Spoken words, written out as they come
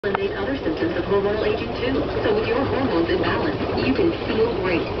hormonal aging too. So with your hormones in balance, you can feel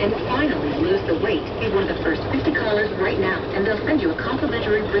great and finally lose the weight. Be one of the first 50 callers right now, and they'll send you a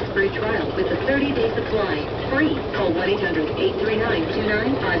complimentary risk-free trial with a 30-day supply. Free. Call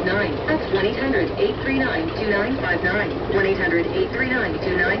 1-800-839-2959. That's 1-800-839-2959.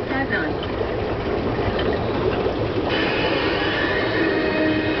 1-800-839-2959.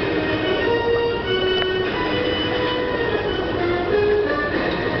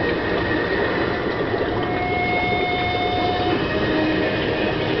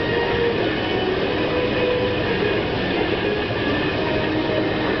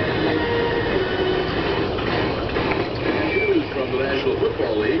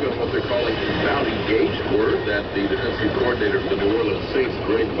 Football League on what they're calling bounty gate, word that the defensive coordinator for the New Orleans Saints,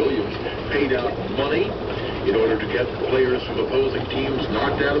 Greg Williams, paid out money in order to get players from opposing teams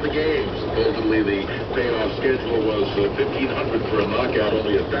knocked out of the game. Supposedly the payoff schedule was $1,500 for a knockout,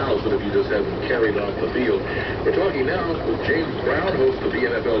 only $1,000 if you just haven't carried off the field. We're talking now with James Brown, host of the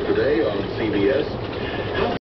NFL Today on CBS.